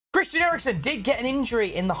Christian Eriksen did get an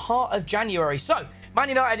injury in the heart of January. So, Man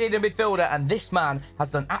United need a midfielder, and this man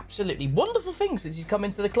has done absolutely wonderful things since he's come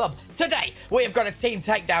into the club. Today, we have got a team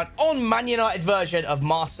takedown on Man United version of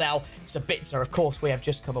Marcel Sabitzer. Of course, we have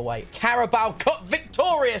just come away Carabao Cup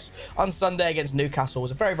victorious on Sunday against Newcastle. It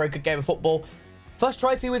was a very, very good game of football. First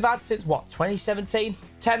trophy we've had since, what, 2017?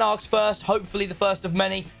 Ten Hag's first, hopefully the first of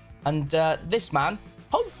many. And this man,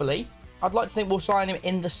 hopefully, I'd like to think we'll sign him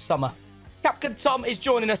in the summer. Captain Tom is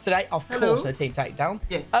joining us today, of course, in the team takedown.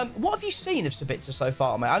 Yes. What have you seen of Sabitzer so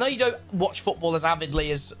far, mate? I know you don't watch football as avidly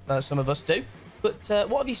as some of us do, but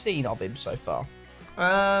what have you seen of him so far?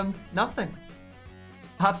 Nothing.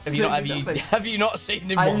 Absolutely nothing. Have you not seen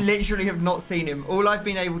him I once? literally have not seen him. All I've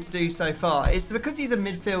been able to do so far is because he's a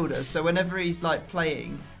midfielder, so whenever he's like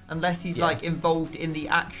playing, unless he's like involved in the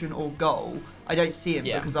action or goal, I don't see him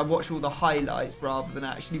because I watch all the highlights rather than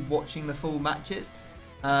actually watching the full matches.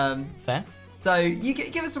 Fair. So you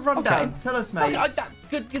give us a rundown. Okay. Tell us, mate.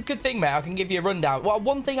 Good thing, mate. I can give you a rundown. Well,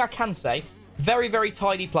 one thing I can say, very, very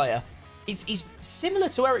tidy player. He's similar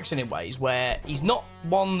to Eriksen in ways where he's not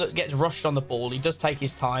one that gets rushed on the ball. He does take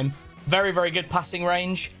his time. Very, very good passing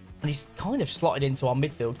range. And he's kind of slotted into our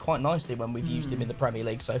midfield quite nicely when we've used him in the Premier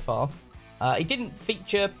League so far. He didn't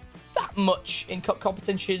feature that much in cup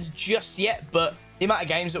competitions just yet, but the amount of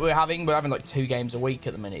games that we're having like 2 games a week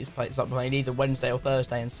at the minute. It's like playing either Wednesday or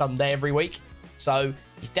Thursday and Sunday every week. So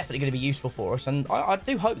he's definitely going to be useful for us. And I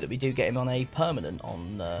do hope that we do get him on a permanent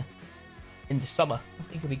in the summer. I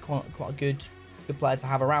think he'll be quite a good player to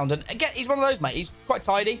have around. And again, he's one of those, mate. He's quite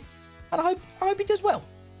tidy. And I hope he does well,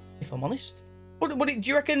 if I'm honest. What do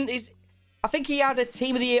you reckon is... I think he had a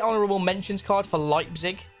Team of the Year honourable mentions card for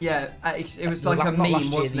Leipzig. Yeah, it was like a meme,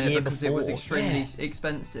 wasn't it? Because it was extremely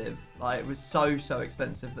expensive. Like, it was so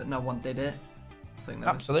expensive that no one did it. I think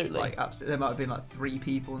that was, like, absolutely. There might have been like 3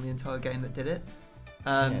 people in the entire game that did it.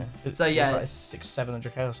 So yeah, it was like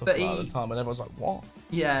 600-700k or something at the time, and everyone was like, "What?"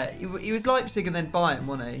 Yeah, he was Leipzig and then Bayern,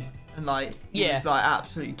 wasn't he? And like, he was like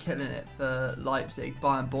absolutely killing it for Leipzig.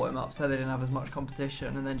 Bayern bought him up so they didn't have as much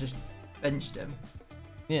competition, and then just benched him.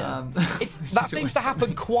 Yeah, that seems to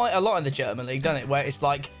happen quite a lot in the German league, doesn't it? Where it's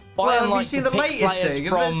like, Bayern have you seen the latest thing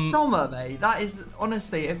from the summer, mate? That is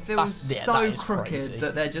honestly, it feels so crooked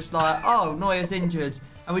that they're just like, oh, Neuer's injured,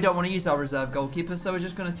 and we don't want to use our reserve goalkeeper, so we're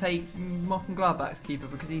just going to take Mönchengladbach's keeper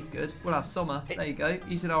because he's good. We'll have Sommer. There you go.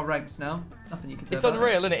 He's in our ranks now. Nothing you can do. It's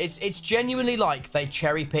unreal, isn't it? It's genuinely like they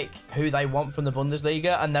cherry pick who they want from the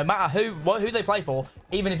Bundesliga, and no matter who they play for,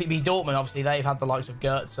 even if it be Dortmund, obviously they've had the likes of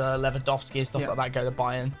Götze, Lewandowski, and stuff like that go to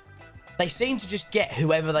Bayern. They seem to just get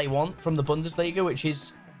whoever they want from the Bundesliga, which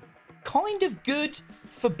is kind of good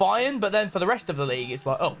for Bayern, but then for the rest of the league, it's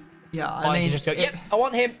like, oh, yeah, I mean, can just go, yep, I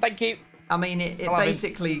want him, thank you. I mean, it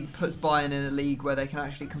basically puts Bayern in a league where they can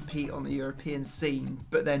actually compete on the European scene,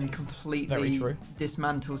 but then completely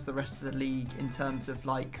dismantles the rest of the league in terms of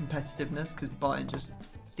like competitiveness, because Bayern just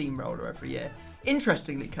steamroller every year.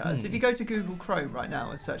 Interestingly, Kurz, if you go to Google Chrome right now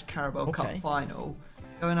and search Carabao Cup final,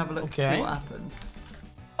 go and have a look and see what happens.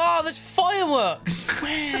 Oh, there's fireworks!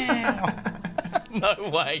 Wow! No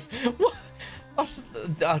way. What? I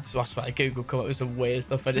swear, Google come up with some weird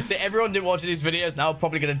stuff. And everyone watching these videos now are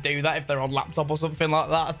probably going to do that if they're on laptop or something like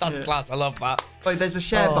that. That's class. I love that. Wait, there's a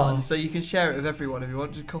share button, so you can share it with everyone if you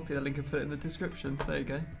want. Just copy the link and put it in the description. There you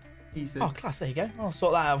go. Easy. Oh, class. There you go. I'll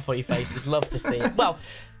sort that out for you, faces. Love to see it. Well,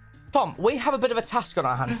 Tom, we have a bit of a task on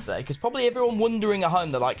our hands today, because probably everyone wondering at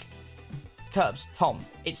home, they're like, Kirbz, Tom,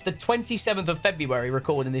 it's the 27th of February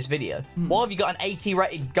recording this video. Why have you got an 80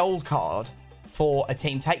 rated gold card for a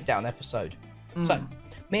Team Takedown episode? So,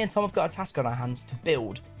 me and Tom have got a task on our hands to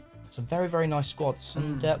build some very, very nice squads.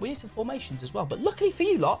 And we need some formations as well. But luckily for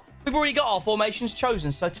you lot, we've already got our formations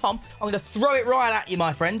chosen. So, Tom, I'm going to throw it right at you,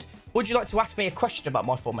 my friend. Would you like to ask me a question about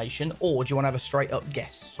my formation, or do you want to have a straight-up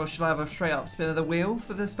guess? Or should I have a straight-up spin of the wheel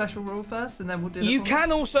for the special rule first, and then we'll do the You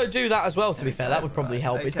can also do that as well, to be fair. That would probably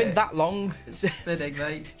help. Okay. It's been that long. It's spinning,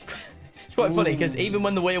 mate. It's quite funny, because even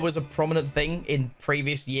when the wheel was a prominent thing in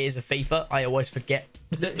previous years of FIFA, I always forget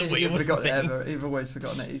that the wheel was a thing. You've always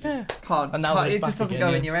forgotten it. You just can't. And now it just doesn't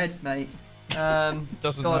go in your head, mate.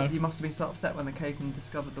 Doesn't God, know. you must have been so upset when the caveman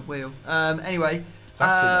discovered the wheel. Anyway,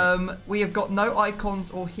 exactly, we have got no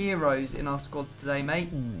icons or heroes in our squads today, mate.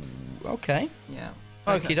 Ooh, okay. Yeah.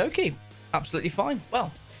 Okie dokie. Absolutely fine.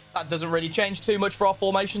 Well, that doesn't really change too much for our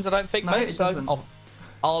formations, I don't think, mate. It doesn't.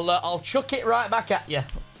 I'll chuck it right back at you.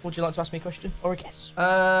 Would you like to ask me a question or a guess?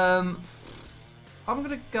 I'm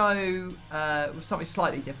gonna go with something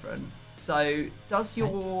slightly different. So, does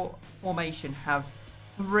your formation have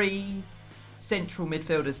 3 central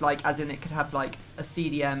midfielders, like as in it could have like a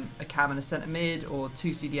CDM, a cam and a centre mid, or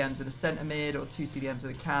 2 CDMs and a centre mid, or 2 CDMs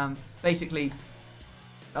and a cam. Basically,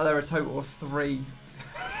 there are a total of 3.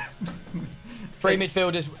 3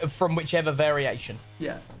 midfielders from whichever variation.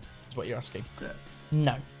 Yeah. That's what you're asking. Yeah.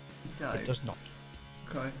 No, it does not.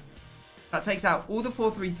 Okay. That takes out all the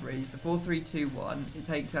 4-3-3s, the 4-3-2-1. It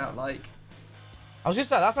takes out like... I was going to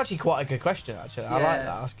say, that's actually quite a good question, actually. Yeah. I like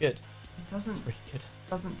that. That's good. It doesn't, really good.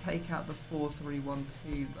 Doesn't take out the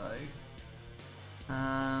 4-3-1-2 though.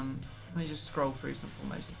 Let me just scroll through some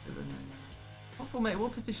formations.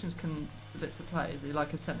 What positions can Sabitzer play? Is he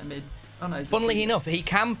like a centre mid? Oh no. Funnily enough, he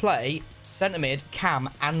can play centre mid, cam,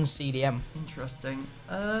 and CDM. Interesting.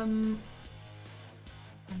 In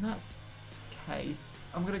that case,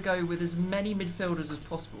 I'm gonna go with as many midfielders as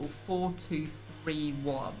possible.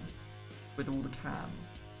 4-2-3-1 with all the cams.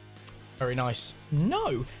 Very nice.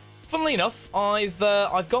 No. Funnily enough, I've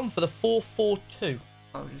gone for the 4-4-2.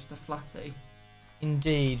 Oh, just the flatty.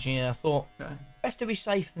 Indeed, yeah. I thought okay. Best to be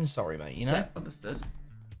safe than sorry, mate. You know. Yeah, understood.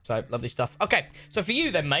 So lovely stuff. Okay, so for you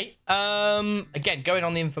then, mate. Again, going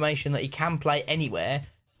on the information that he can play anywhere,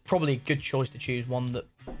 probably a good choice to choose one that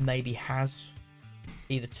maybe has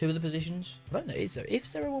either 2 of the positions. I don't know. Is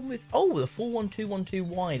there a one with? Oh, the 4-1-2-1-2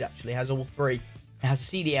 wide actually has all 3. It has a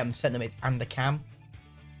CDM, centre mid, and a cam.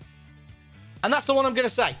 And that's the one I'm going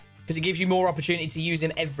to say because it gives you more opportunity to use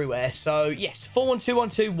him everywhere. So yes,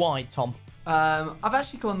 4-1-2-1-2 wide, Tom. I've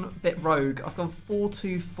actually gone a bit rogue. I've gone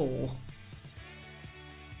 4-2-4.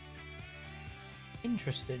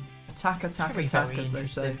 Interesting. Attack, very, as they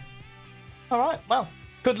say. All right, well,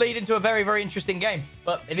 could lead into a very, very interesting game.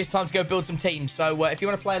 But it is time to go build some teams. So if you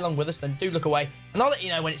want to play along with us, then do look away. And I'll let you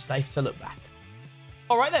know when it's safe to look back.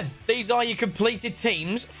 All right, then. These are your completed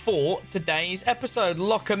teams for today's episode.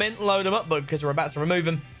 Lock them in, load them up, because we're about to remove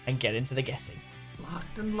them and get into the guessing.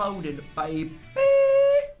 Locked and loaded, baby.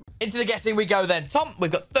 Into the guessing we go then. Tom,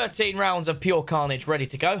 we've got 13 rounds of pure carnage ready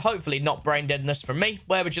to go. Hopefully not brain deadness from me.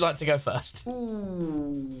 Where would you like to go first?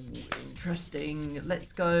 Ooh, interesting.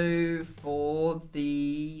 Let's go for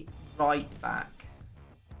the right back.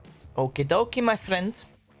 Okie dokie, my friend.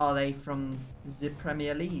 Are they from the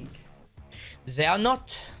Premier League? They are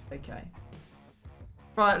not. Okay.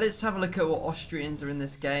 Right, let's have a look at what Austrians are in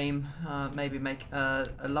this game. Maybe make a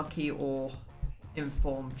lucky or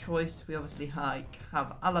informed choice. We obviously have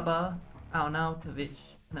Alaba, Arnautovic,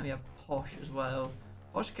 and then we have Posh as well.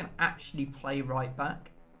 Posh can actually play right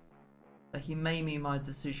back, so he may be my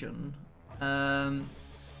decision.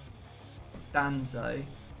 Danzo.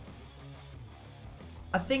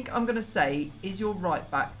 I think I'm going to say, is your right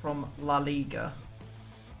back from La Liga?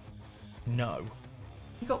 No.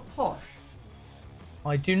 You got Posh?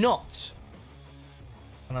 I do not.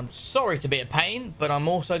 And I'm sorry to be a pain, but I'm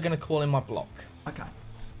also going to call him my block. Okay.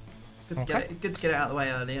 It's good to get it out of the way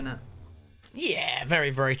early, isn't it? Yeah, very,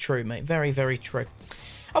 very true, mate. Very, very true.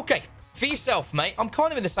 Okay, for yourself, mate, I'm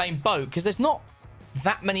kind of in the same boat because there's not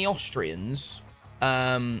that many Austrians.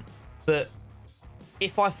 But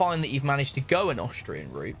if I find that you've managed to go an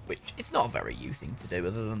Austrian route, which it's not a very you thing to do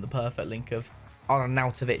other than the perfect link of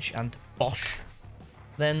Arnautovic and Bosch,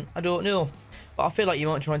 then I don't know. But I feel like you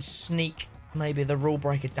might try and sneak maybe the rule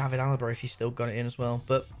breaker David Alaba if you still got it in as well.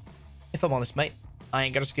 But if I'm honest, mate, I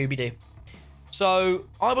ain't got a Scooby-Doo. So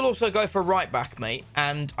I will also go for right back, mate.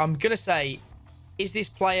 And I'm going to say, is this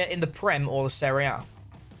player in the Prem or the Serie A?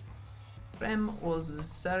 Prem or the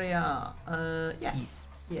Serie A? Yes.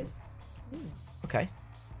 Yes. Okay.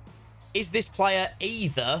 Is this player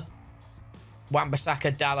either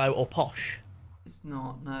Wan-Bissaka, Dalot, or Posh? It's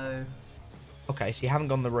not, no. Okay, so you haven't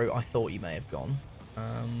gone the route I thought you may have gone.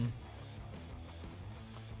 I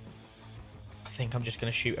think I'm just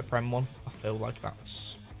going to shoot a Prem one. I feel like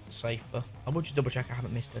that's safer. I will just double check I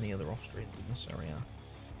haven't missed any other Austrians in this area.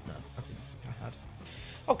 No, I didn't think I had.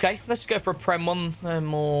 Okay, let's go for a Prem one. They're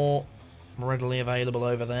more readily available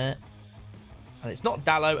over there. And it's not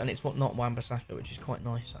Dalot and it's not Wan-Bissaka, which is quite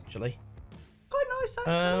nice, actually. Quite nice,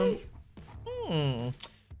 actually.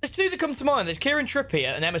 There's 2 that come to mind. There's Kieran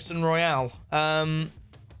Trippier and Emerson Royale. I'm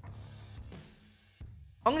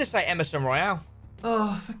going to say Emerson Royale.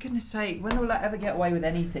 Oh, for goodness sake. When will I ever get away with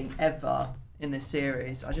anything, ever, in this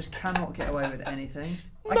series? I just cannot get away with anything.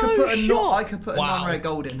 I could put a non-rare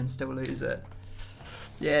gold in and still lose it.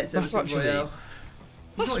 Yeah, it's Emerson Royale.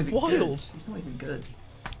 That's wild. He's not even good.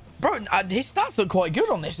 Bro, his stats look quite good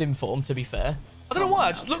on this inform, to be fair. I don't know why.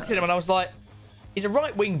 I just looked at him and I was like, he's a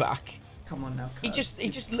right wing back. Come on now, Kurt. He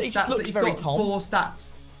just looks very Tom. 4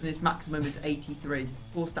 stats and his maximum is 83.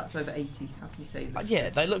 4 stats over 80. How can you say that?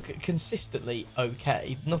 Yeah, they look consistently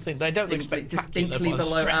okay. Nothing. They don't look spectacular. Distinctly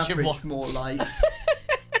below average, more like.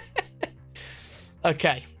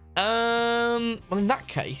 Okay. Well, in that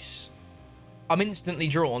case, I'm instantly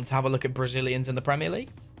drawn to have a look at Brazilians in the Premier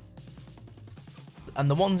League. And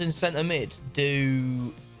the ones in centre mid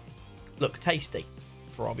do look tasty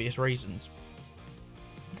for obvious reasons.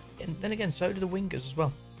 And then again, so do the wingers as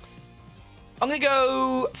well. I'm going to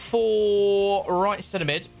go for right centre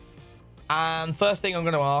mid. And first thing I'm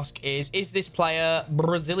going to ask is this player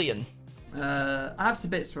Brazilian? I have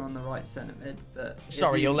Sabitzer on the right centre mid, but...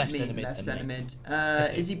 Sorry, you're left centre mid. Left centre mid.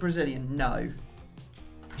 Is he Brazilian? No.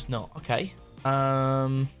 He's not. Okay.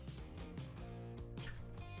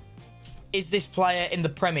 Is this player in the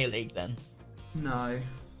Premier League then? No.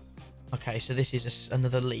 Okay, so this is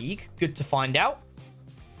another league. Good to find out.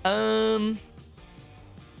 There's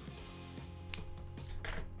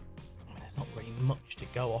not really much to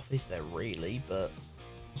go off, is there really? But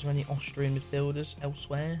is there any Austrian midfielders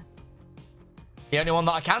elsewhere? The only one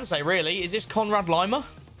that I can say, really, is this Konrad Laimer?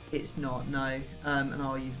 It's not, no. And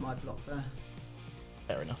I'll use my block there.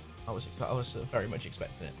 Fair enough. I was very much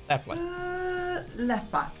expecting it. Fair play.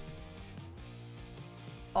 Left back.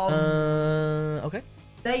 Okay.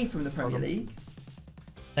 They from the Premier League?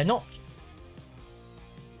 They're not.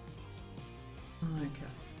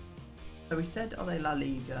 Okay. So we said, are they La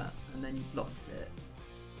Liga? And then you blocked it.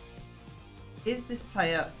 Is this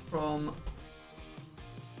player from...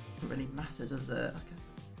 Doesn't really matter, does it? I guess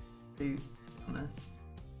to be honest.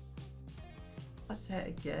 Let's say it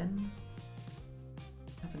again.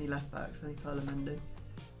 Have any left backs? Only Ferland.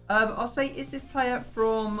 I'll say, is this player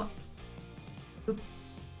from...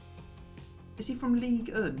 Is he from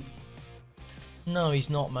Ligue 1? No,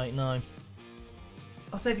 he's not, mate. No.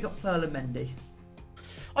 I'll say, have you got Ferland?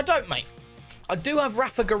 I don't, mate. I do have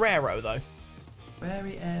Rafa Guerrero, though.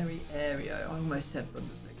 Area. I almost said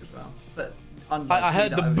Bundesliga as well, but I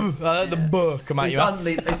heard the buh come out your mouth.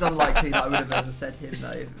 It's unlikely that I would have ever said him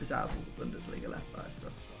though if it was out of the Bundesliga left back. So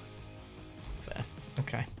that's fine. Fair.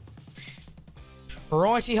 Okay.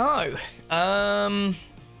 Righty ho.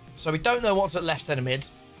 So we don't know what's at left centre mid.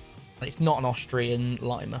 It's not an Austrian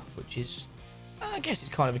Laimer, which is, I guess, it's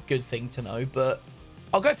kind of a good thing to know. But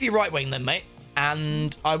I'll go for your right wing then, mate.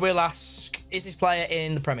 And I will ask: is this player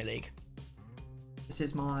in the Premier League? This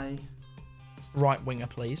is my right winger,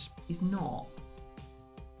 please. He's not.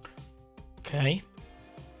 Okay.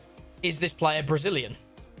 Is this player Brazilian?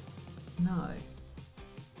 No.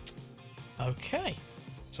 Okay.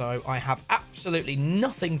 So I have absolutely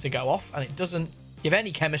nothing to go off, and it doesn't give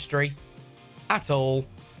any chemistry at all.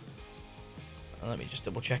 Let me just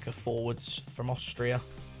double check of forwards from Austria.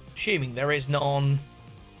 Assuming there is none.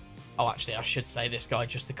 Oh, actually, I should say this guy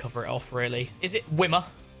just to cover it off, really. Is it Wimmer?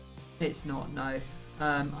 It's not, no.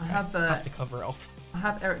 I have to cover it off. I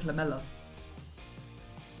have Eric Lamela.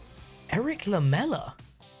 Eric Lamela?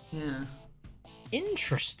 Yeah.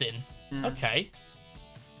 Interesting. Yeah. Okay.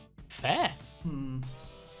 Fair. Okay.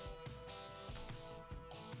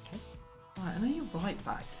 Right, I know your right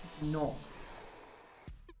back is not...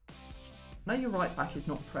 I know your right back is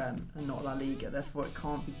not Prem and not La Liga, therefore it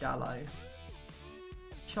can't be Dallo.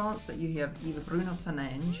 Chance that you have either Bruno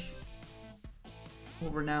Fernandes or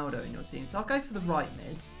Ronaldo in your team. So I'll go for the right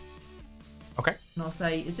mid. Okay. And I'll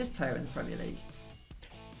say, is this player in the Premier League?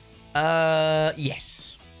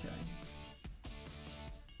 Yes. Okay.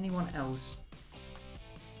 Anyone else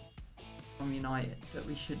from United that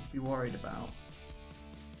we should be worried about?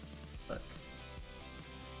 Look.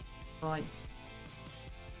 Right.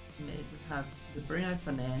 Mid, we have the Bruno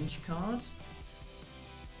Fernandes card.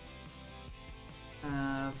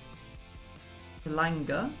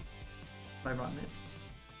 Kalanga. Play right mid.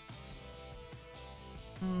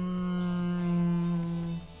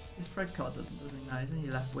 This Fred card doesn't he? No, he's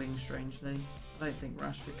only left wing, strangely. I don't think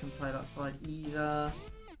Rashford can play that side either.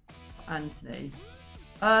 Anthony.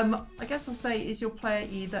 I guess I'll say, is your player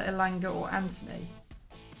either Elanga or Anthony?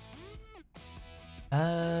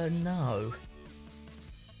 No.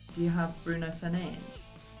 Do you have Bruno Fernandes?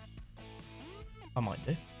 I might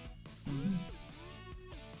do.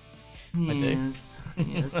 Yes. I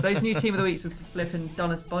do. Yes. Those new team of the weeks have flipping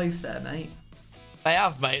done us both there, mate. They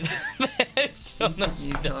have, mate. They've done us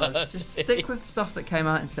dirty. Just stick with the stuff that came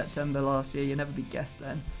out in September last year. You'll never be guessed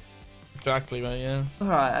then. Exactly, mate, yeah.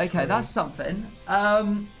 Alright, okay, that's something.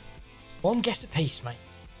 One guess apiece, mate.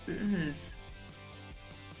 It is.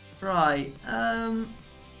 Right, I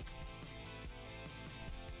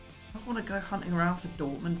want to go hunting around for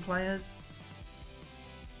Dortmund players.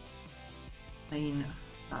 I mean,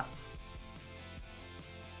 that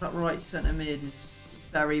right centre mid is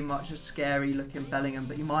very much a scary looking Bellingham,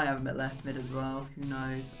 but you might have him at left mid as well. Who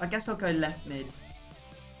knows? I guess I'll go left mid.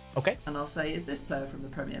 Okay. And I'll say, is this player from the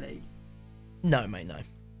Premier League? No, mate, no.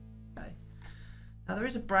 Okay. Now there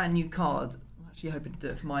is a brand new card. I'm actually hoping to do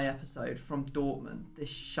it for my episode from Dortmund. This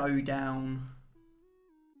showdown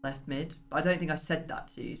left mid. But I don't think I said that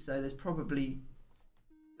to you. So there's probably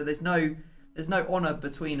there's no honour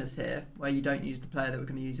between us here where you don't use the player that we're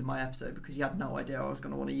going to use in my episode because you had no idea I was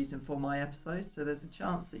going to want to use him for my episode. So there's a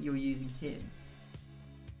chance that you're using him.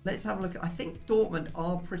 Let's have a look. I think Dortmund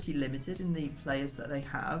are pretty limited in the players that they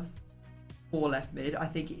have for left mid. I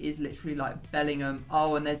think it is literally like Bellingham.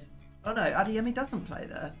 Oh, and there's... Oh no, Adeyemi doesn't play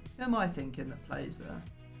there. Who am I thinking that plays there?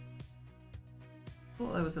 I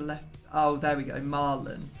thought there was a left... Oh, there we go.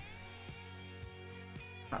 Marlon.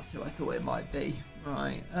 That's who I thought it might be.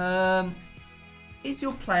 Right. Is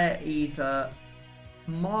your player either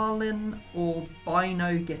Marlon or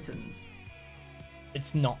Bino Gittins?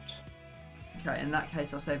 It's not. Okay, in that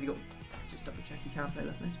case, I'll say if you got... Just double check you can play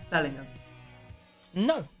left mid. Bellingham.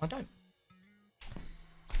 No, I don't.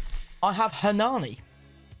 I have Hernani.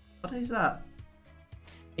 What is that?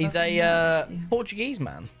 He's a Portuguese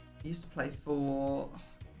man. He used to play for...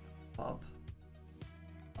 Club.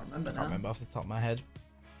 I can't remember off the top of my head.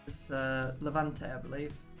 It's Levante, I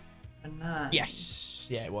believe. Hernani. Yes.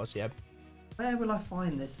 Yeah, it was, yeah. Where will I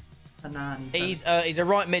find this Hernani? He's a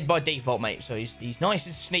right mid by default, mate. So he's nice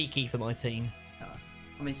and sneaky for my team.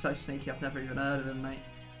 I mean, so sneaky, I've never even heard of him, mate.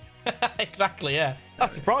 Exactly, yeah.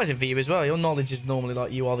 That's surprising for you as well. Your knowledge is normally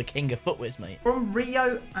like you are the king of footwears, mate. From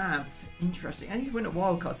Rio Ave. Interesting. And he's winning at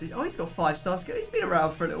wildcards. Oh, he's got 5 stars. He's been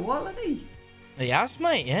around for a little while, hasn't he? He has,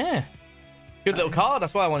 mate, yeah. Good little card.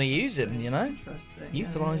 That's why I want to use him, you know? Interesting.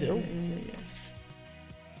 Utilise it all. Yeah.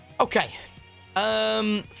 Okay.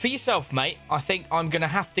 For yourself, mate, I think I'm going to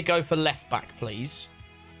have to go for left back, please.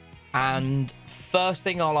 And first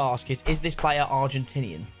thing I'll ask is this player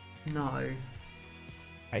Argentinian? No.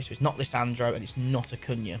 Okay, so it's not Lisandro and it's not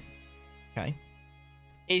Acuna. Okay.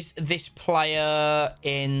 Is this player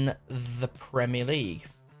in the Premier League?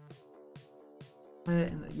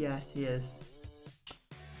 Yes, he is.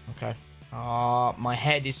 Okay. My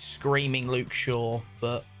head is screaming Luke Shaw,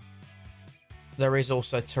 but there is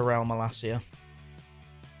also Terrell Malacia.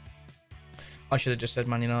 I should have just said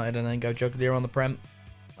Man United and then go Juggler on the Prem.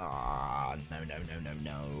 No.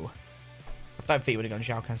 I don't think you would have gone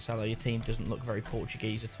João Cancelo. Your team doesn't look very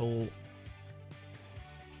Portuguese at all.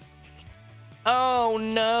 Oh,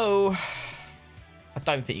 no. I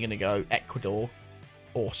don't think you're going to go Ecuador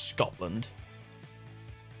or Scotland.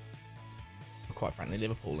 Or quite frankly,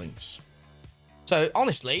 Liverpool links. So,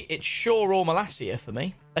 honestly, it's Shaw or Malacia for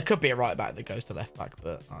me. There could be a right back that goes to left back,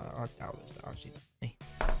 but I doubt it's that actually.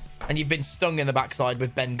 And you've been stung in the backside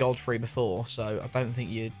with Ben Godfrey before, so I don't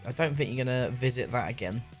think you're gonna visit that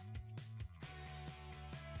again.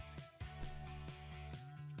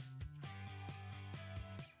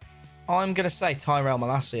 I'm gonna say Tyrell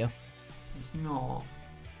Malacia. It's not.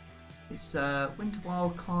 It's Winter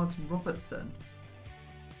Wildcards Robertson.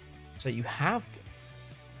 So you have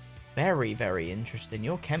very, very interesting.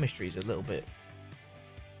 Your chemistry is a little bit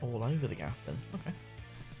all over the gaff then. Okay.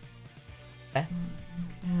 Fair.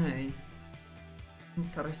 Okay.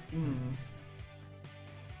 Interesting.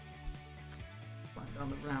 Right down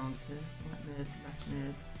the rounds here. Right mid, left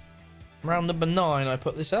mid. Round number 9, I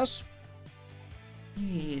put this as.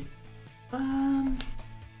 Yes.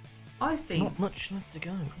 I think not much left to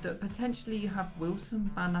go. That potentially you have Wilson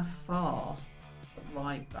Banafar at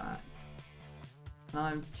right back. And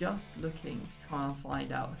I'm just looking to try and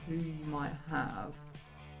find out who you might have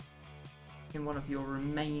in one of your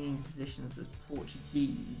remaining positions that's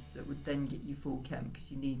Portuguese that would then get you full chem,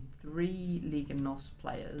 because you need 3 Liga NOS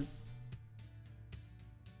players.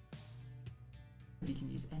 If you can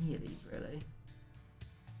use any of these, really.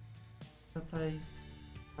 Should I play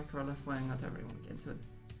striker or left wing? I don't really want to get into a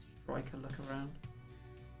striker look around.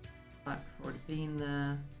 Back, I've already been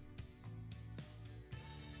there.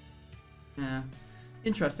 Yeah.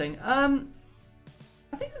 Interesting. I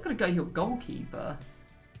think I'm going to go your goalkeeper.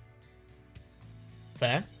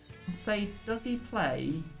 Fair. And say, does he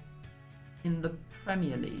play in the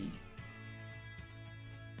Premier League?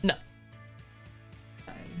 No.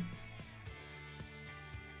 Okay.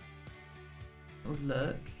 Oh,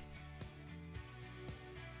 look.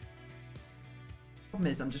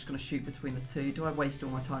 Problem is, I'm just going to shoot between the two. Do I waste all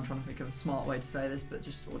my time trying to think of a smart way to say this, but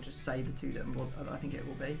just say the two that I think it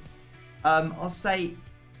will be? I'll say,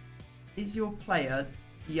 is your player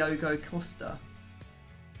Diogo Costa?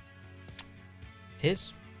 It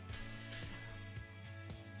is.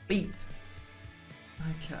 Beat.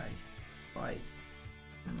 Okay. Right.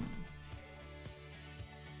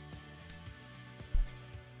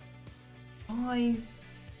 5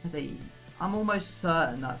 of these. I'm almost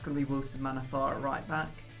certain that's going to be Wilson Manafar at right back.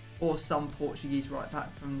 or some Portuguese right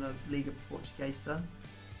back from the Liga Portuguesa,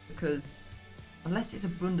 because unless it's a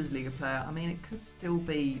Bundesliga player, I mean, it could still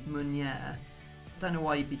be Meunier. I don't know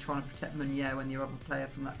why you'd be trying to protect Meunier when your other player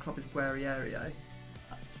from that club is Guerriero.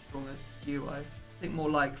 That's a stronger duo. I think more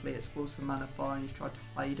likely it's Wilson Manafar and he's tried to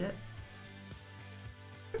hide it.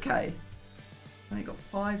 Okay. Only got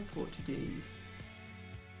 5 Portuguese.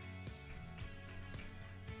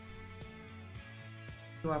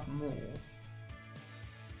 We'll have more.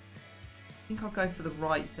 I think I'll go for the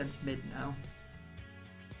right centre mid now.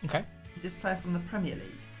 Okay. Is this player from the Premier League?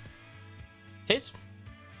 It is.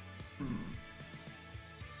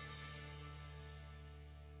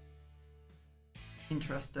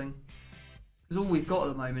 Interesting. Because all we've got at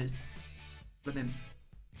the moment is flipping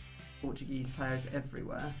Portuguese players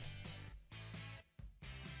everywhere.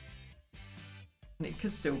 And it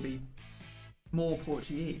could still be more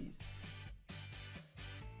Portuguese.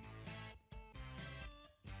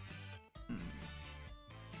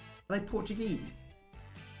 Are they Portuguese?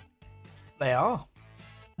 They are.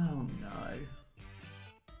 Oh no.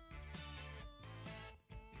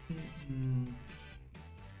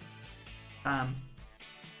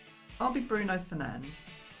 I'll be Bruno Fernandes.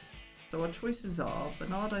 So our choices are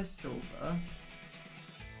Bernardo Silva,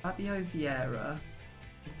 Fabio Vieira,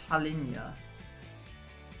 and Palinha.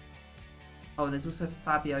 Oh, and there's also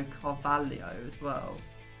Fabio Carvalho as well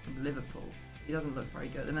from Liverpool. He doesn't look very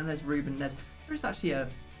good. And then there's Ruben Neves. There is actually a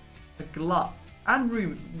glut. And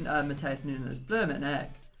Mateus Nunes. Blurman Egg.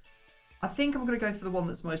 I think I'm going to go for the one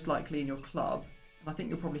that's most likely in your club. And I think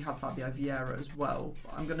you'll probably have Fabio Vieira as well.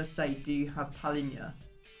 But I'm going to say, do you have Palinha?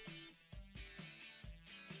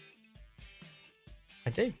 I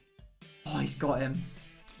do. Oh, he's got him.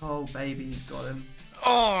 Oh, baby, he's got him.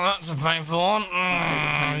 Oh, that's a painful one.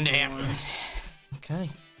 Damn. Okay.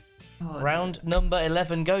 Oh, round number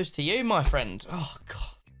 11 goes to you, my friend. Oh,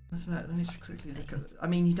 God. Let me just quickly look at... I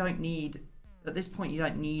mean, you don't need... At this point, you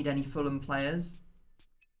don't need any Fulham players.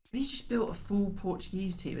 He's just built a full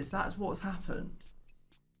Portuguese team. Is that what's happened?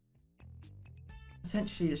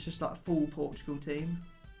 Potentially, it's just like a full Portugal team.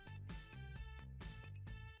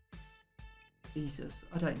 Jesus,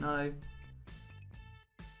 I don't know.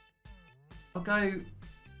 I'll go...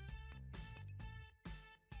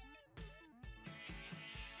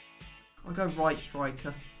 right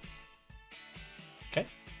striker. Okay.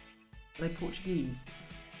 Are they Portuguese?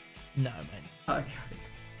 No, mate. Okay.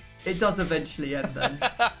 It does eventually end then.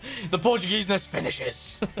 The Portugueseness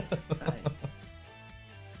finishes. Okay.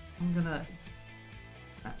 I'm gonna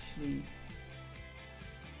actually...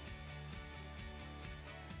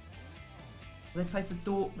 They play for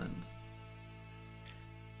Dortmund.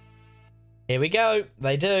 Here we go.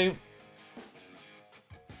 They do.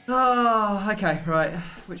 Oh, okay, right.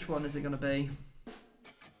 Which one is it going to be?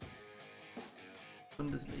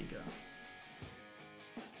 Bundesliga.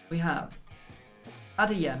 We have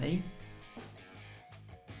Adeyemi.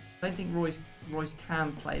 I don't think Royce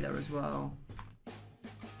can play there as well.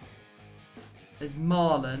 There's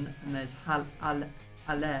Marlon and there's Haller.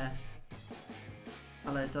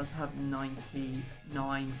 Haller does have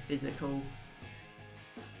 99 physical,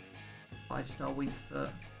 5-star weak foot,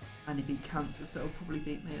 and he beat Cancer, so he'll probably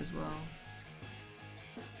beat me as well.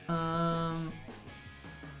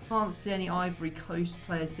 Can't see any Ivory Coast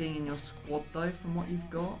players being in your squad though, from what you've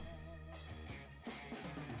got.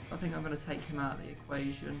 I think I'm going to take him out of the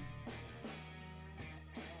equation.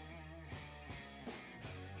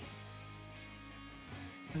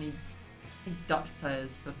 Any Dutch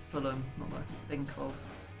players for Fulham, not that I can think of.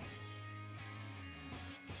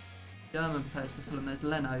 German players for Fulham, there's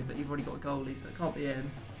Leno, but you've already got a goalie, so it can't be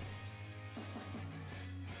him.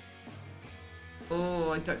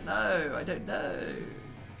 Oh, I don't know.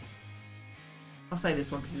 I'll say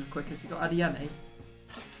this one because it's the quickest. You've got Adeyemi.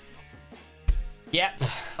 Yep.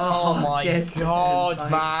 Oh my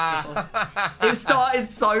God, man. It started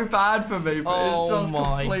so bad for me, but it's just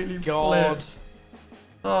completely flipped.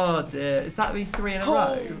 Oh dear. Is that be 3 in a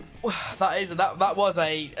row? That was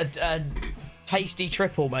a tasty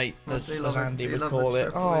triple, mate, as Andy would call it.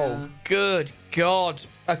 Triple, oh, yeah. Good God.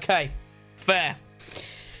 Okay. Fair.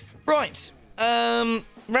 Right. Round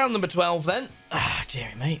number 12 then. Ah,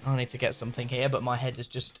 dearie me. I need to get something here, but my head is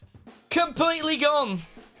just completely gone.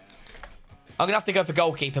 I'm going to have to go for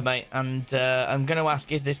goalkeeper, mate. And I'm going to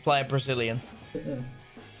ask, is this player Brazilian?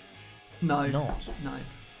 No. It's not. No.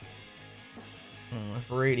 I was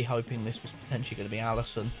really hoping this was potentially going to be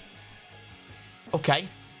Alisson. Okay.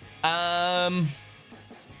 My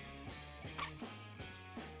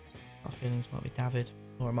feelings might be David,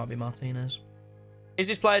 or it might be Martinez. Is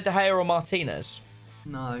this player De Gea or Martinez?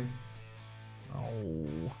 No.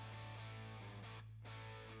 Oh.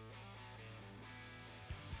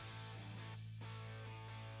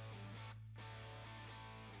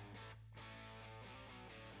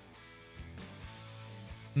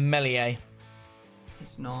 Melier.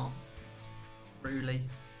 It's not. Really.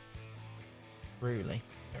 Really.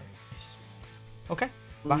 Very nice. Okay.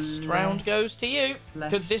 Last round goes to you.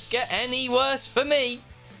 Could this get any worse for me?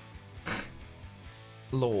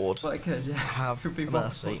 Lord. Well, it could, yeah. Have could be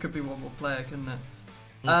mercy. Could be one more player, couldn't it?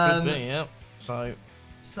 Could be, yeah. So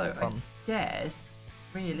I guess,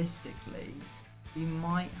 realistically, we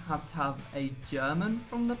might have to have a German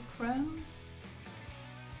from the Prem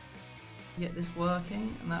to get this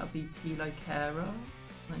working, and that would be Thilo Kehrer.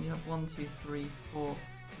 And then you have 1, 2, 3, 4.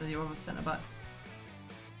 Then your other centre back.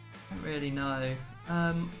 I don't really know.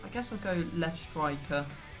 I guess I'll go left striker.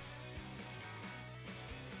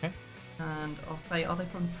 Okay. And I'll say, are they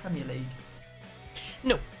from the Premier League?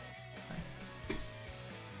 No. Okay.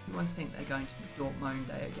 Do I think they're going to be Dortmund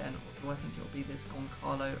again, or do I think it'll be this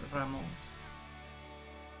Goncalo Ramos?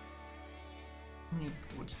 How many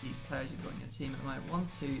Portuguese players you've got in your team at the moment? 1,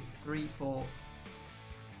 2, 3, 4,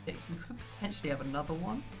 6. You could potentially have another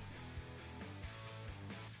one.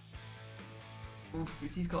 Oof,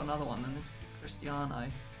 if you've got another one, then this could be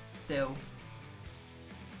Cristiano. Still.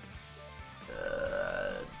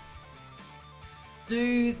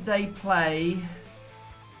 Do they play...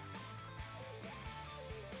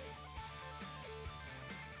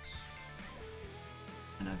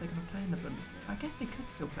 I don't know if they're going to play in the Bundesliga. I guess they could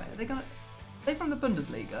still play. Are they from the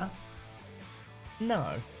Bundesliga?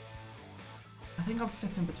 No. I think I'm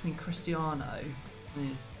flipping between Cristiano and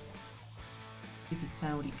his stupid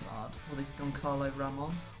Saudi card, or this Goncalo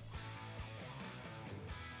Ramos.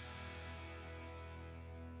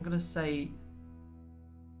 I'm going to say...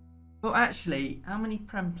 Well, actually, how many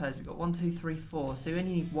Prem players we've got? 1, 2, 3, 4. So you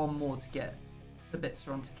only need one more to get Sabitzer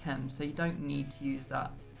onto Chem. So you don't need to use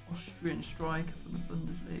that Austrian striker from the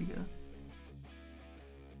Bundesliga.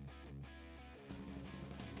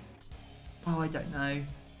 Oh, I don't know.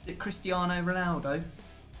 Is it Cristiano Ronaldo?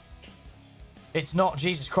 It's not,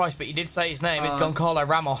 Jesus Christ, but you did say his name. It's Goncalo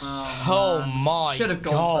Ramos. Oh my God. Should have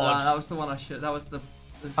gone for that. That was the one I should. That was the...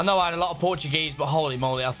 I know I had a lot of Portuguese, but holy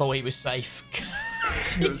moly, I thought he was safe.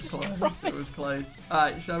 It was close. It was close.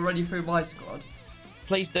 Alright, shall I run you through my squad?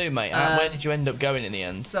 Please do, mate. Where did you end up going in the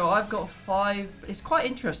end? So I've got 5. It's quite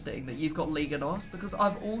interesting that you've got Liga NOS, because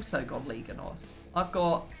I've also got Liga NOS. I've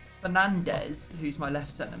got Fernandez, who's my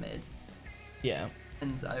left centre mid. Yeah.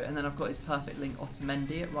 Enzo, and then I've got his perfect link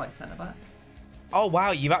Otamendi at right centre back. Oh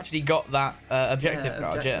wow, you've actually got that objective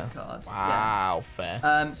card, objective yeah. Card. Wow, yeah.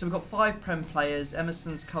 Fair. So we've got 5 Prem players.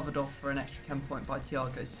 Emerson's covered off for an extra Chem point by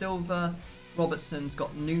Thiago Silva. Robertson's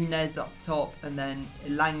got Nunes up top, and then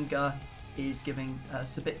Ilanga is giving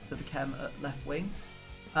Sabitzer the Chem at left wing.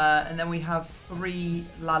 And then we have 3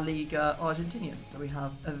 La Liga Argentinians. So we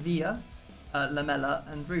have Avila, Lamela,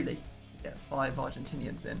 and Rulli. Get 5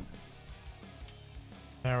 Argentinians in.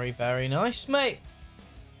 Very, very nice, mate.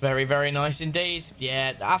 Very, very nice indeed.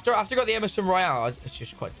 Yeah, after I got the Emerson Royale, it's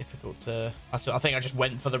just quite difficult to... I think I just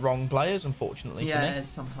went for the wrong players, unfortunately. Yeah, it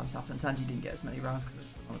sometimes happens. And you didn't get as many rounds because I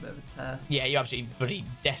just went on a bit of a tear. Yeah, you absolutely bloody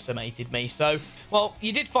decimated me. So, well,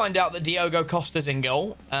 you did find out that Diogo Costa's in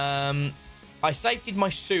goal. I safetied my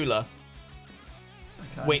Sula,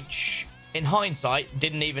 which, in hindsight,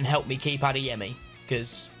 didn't even help me keep Adeyemi.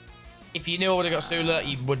 Because if you knew I would have got Sula,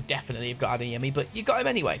 you would definitely have got Adeyemi. But you got him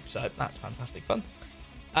anyway, so that's fantastic fun.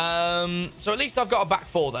 So at least I've got a back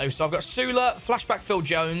 4 though. So I've got Sula, Flashback Phil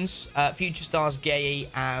Jones, Future Stars Gay,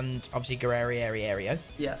 and obviously Guerrero.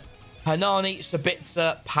 Yeah. Hernani,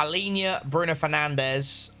 Sabitzer, Palhinha, Bruno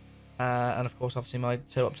Fernandes, and of course, obviously my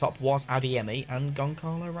 2 up top was Adeyemi and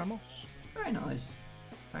Goncalo Ramos. Very nice.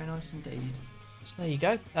 Very nice indeed. So there you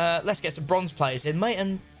go. Let's get some bronze players in, mate,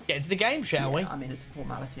 and get into the game, shall we? I mean, it's a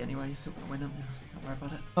formality anyway. You're still going to win, aren't you? Don't worry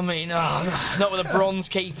about it. I mean, not with a bronze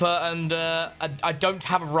keeper, and I don't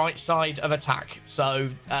have a right side of attack. So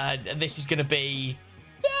this is going to be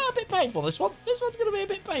a bit painful, this one. This one's going to be a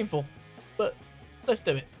bit painful. But let's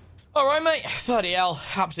do it. All right, mate. Bloody hell.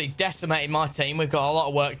 Absolutely decimated my team. We've got a lot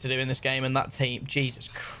of work to do in this game, and that team... Jesus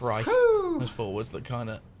Christ. Woo! Those forwards look kind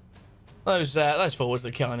of... Those forwards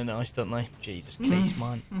look kind of nice, don't they? Jesus Christ,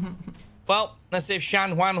 man. Well, let's see if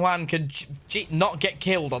Shan Huan could not get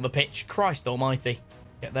killed on the pitch. Christ almighty.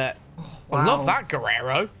 Get there. Oh, wow. I love that,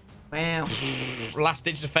 Guerrero. Wow.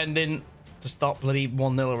 Last-ditch defending to stop bloody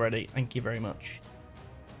 1-0 already. Thank you very much.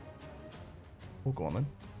 Oh, go on, then.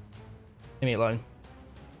 Leave me alone.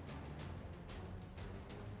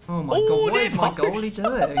 Oh, my God. What is my goalie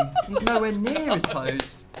doing? He's nowhere near his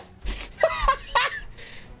post.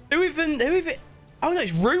 Who even... Oh, no,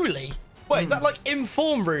 it's Rulli. Wait, is that like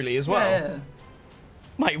inform Rulli as well? Yeah.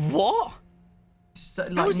 Mate, what? So,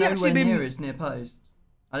 like, nowhere near his near post.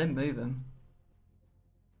 I didn't move him.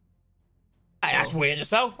 Hey, That's weird as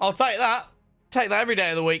hell. I'll take that. Take that every day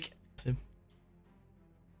of the week.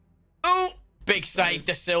 Oh, big save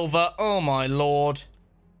to Silva. Oh, my Lord.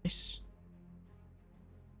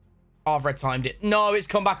 Oh, I've red timed it. No, it's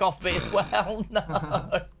come back off me as well.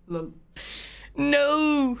 No.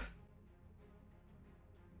 No.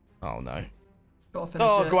 Oh, no.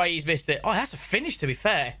 Oh, great. He's missed it. Oh, that's a finish, to be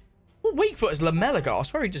fair. What weak foot has Lamella got? I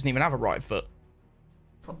swear he doesn't even have a right foot.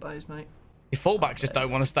 God knows, mate. Your fullbacks just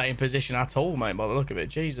don't want to stay in position at all, mate, by the look of it.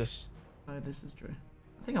 Jesus. Oh, this is true.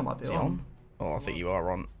 I think I might be on. Oh, I think you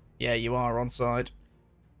are on. Yeah, you are onside.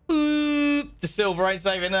 Ooh, the Silver ain't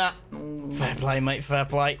saving that. Ooh. Fair play, mate. Fair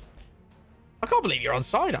play. I can't believe you're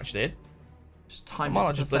onside, actually. Just time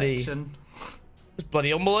to perfection. It's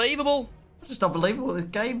bloody unbelievable. It's just unbelievable, this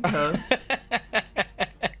game, KIRBZ.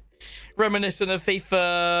 Reminiscent of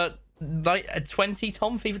FIFA 20,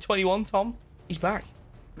 Tom. FIFA 21, Tom. He's back.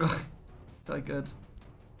 So good.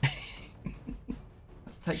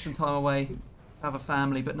 Let's take some time away, have a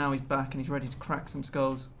family, but now he's back and he's ready to crack some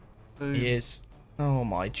skulls. Boom. He is. Oh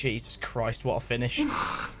my Jesus Christ, what a finish.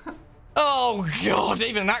 Oh God,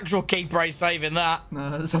 even an actual keeper ain't saving that.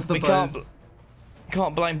 No, it's off the boat.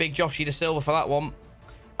 Can't blame Big Joshy De Silva for that one.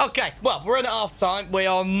 Okay, well, we're in at half time. We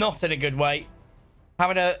are not in a good way.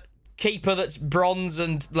 Having a keeper that's bronze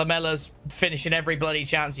and Lamella's finishing every bloody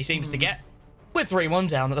chance he seems to get. We're 3-1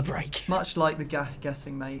 down at the break. Much like the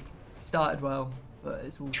guessing, mate. Started well, but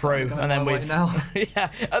it's all true. And then we've now. Yeah,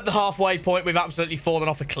 at the halfway point, we've absolutely fallen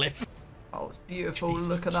off a cliff. Oh, it's beautiful.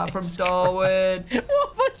 Look at that from Darwin. What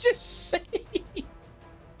have I just seen?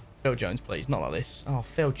 Phil Jones, please, not like this. Oh,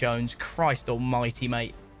 Phil Jones, Christ almighty,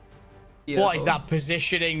 mate. Beautiful. What is that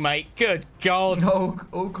positioning, mate? Good God.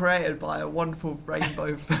 All created by a wonderful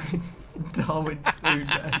rainbow Darwin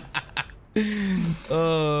Nunes.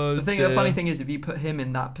 Oh, the funny thing is, if you put him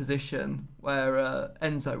in that position where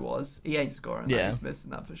Enzo was, he ain't scoring. Yeah, he's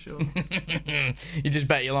missing that for sure. You just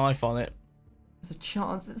bet your life on it. There's a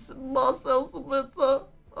chance it's Marcel Sabitzer.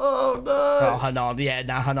 Oh no! Oh, Hanani. Yeah,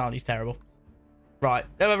 nah, Hanani's terrible. Right,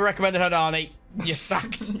 whoever recommended Hanani, you're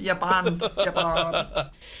sacked. You're banned. You're banned.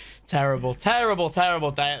 Terrible, terrible,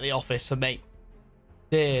 terrible day at the office for me.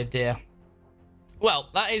 Dear, dear. Well,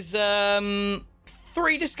 that is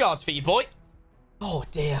 3 discards for you, boy. Oh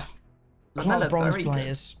dear. Lamella, bronze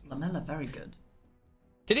players. Lamella, very good.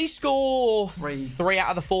 Did he score 3 out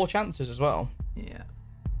of the 4 chances as well? Yeah.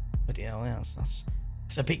 Bloody hell, yeah, that's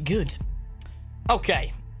a bit good.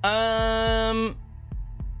 Okay.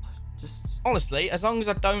 Just honestly, as long as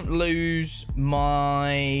I don't lose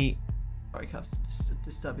my. Sorry, KIRBZ, to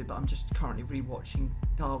disturb you, but I'm just currently rewatching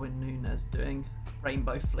Darwin Nunes doing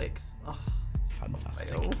rainbow flicks. Oh,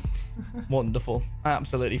 fantastic. Wonderful.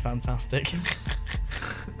 Absolutely fantastic.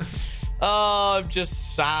 Oh, I'm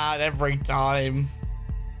just sad every time.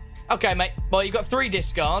 Okay, mate. Well, you've got 3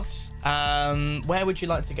 discards. Where would you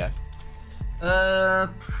like to go?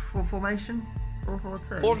 What formation?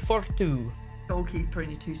 4-4-2. 4-4-2. Goalkeeper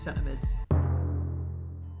and your 2 centre mids.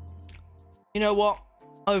 You know what?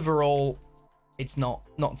 Overall, it's not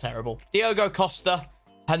terrible. Diogo Costa,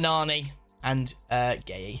 Hanani, and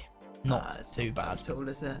Gay. Not too bad. At all,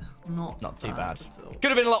 is it? Not too bad.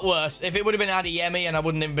 Could have been a lot worse. If it would have been Adeyemi and I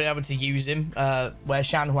wouldn't have been able to use him, where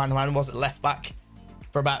Shan Huan was at left back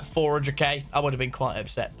for about 400k, I would have been quite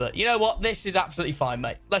upset. But you know what? This is absolutely fine,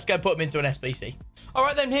 mate. Let's go put him into an SBC. All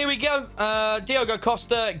right, then, here we go. Diogo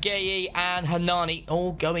Costa, Gay, and Hanani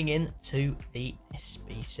all going into the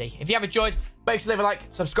SBC. If you have enjoyed, make sure to leave a like,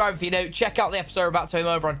 subscribe if you know. Check out the episode we're about to film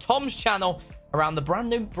over on Tom's channel around the brand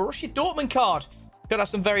new Borussia Dortmund card. Could have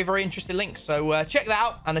some very, very interesting links. So check that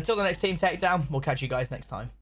out. And until the next Team Takedown, we'll catch you guys next time.